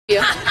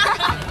you.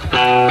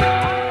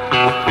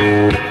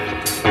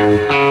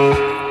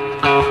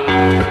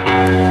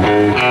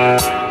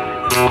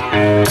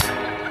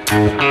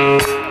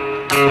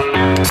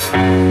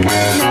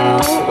 No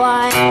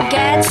one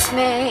gets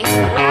me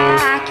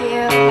like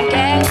you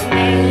get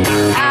me.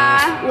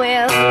 I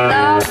will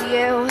love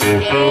you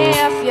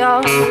if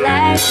you'll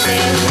let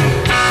me.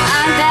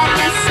 I bet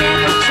you're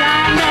sick of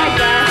trying to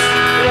guess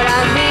what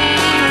I mean.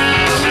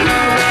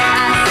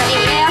 I say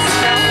yes,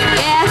 no,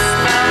 yes,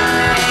 no,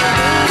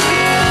 maybe.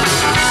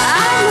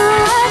 I know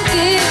I'm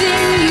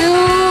giving you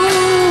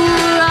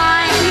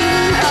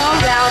lying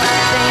around.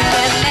 I'm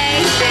thinking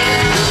maybe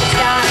it's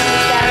gonna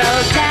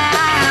settle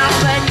down,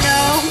 but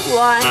no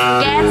one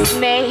gets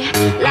me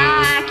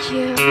like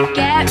you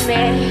get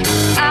me.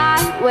 I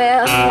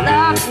will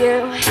love you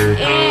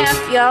if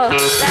you'll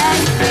let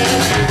me.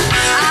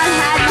 I've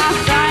had my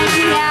fun,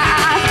 yeah,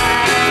 I've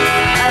had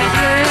a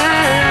few,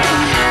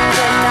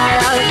 but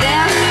none of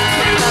them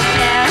can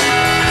compare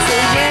to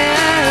you.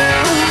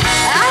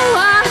 I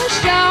wanna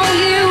show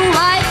you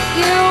what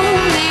you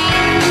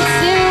mean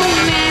to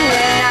me.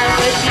 When I'm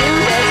with you,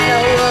 there's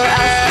nowhere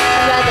else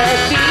I'd rather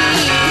be.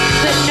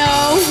 But no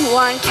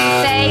one can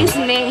faze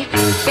me,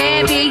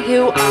 baby,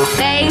 you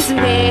amaze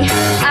me.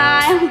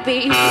 I'll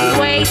be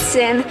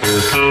waiting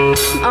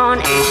on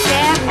a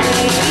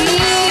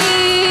family.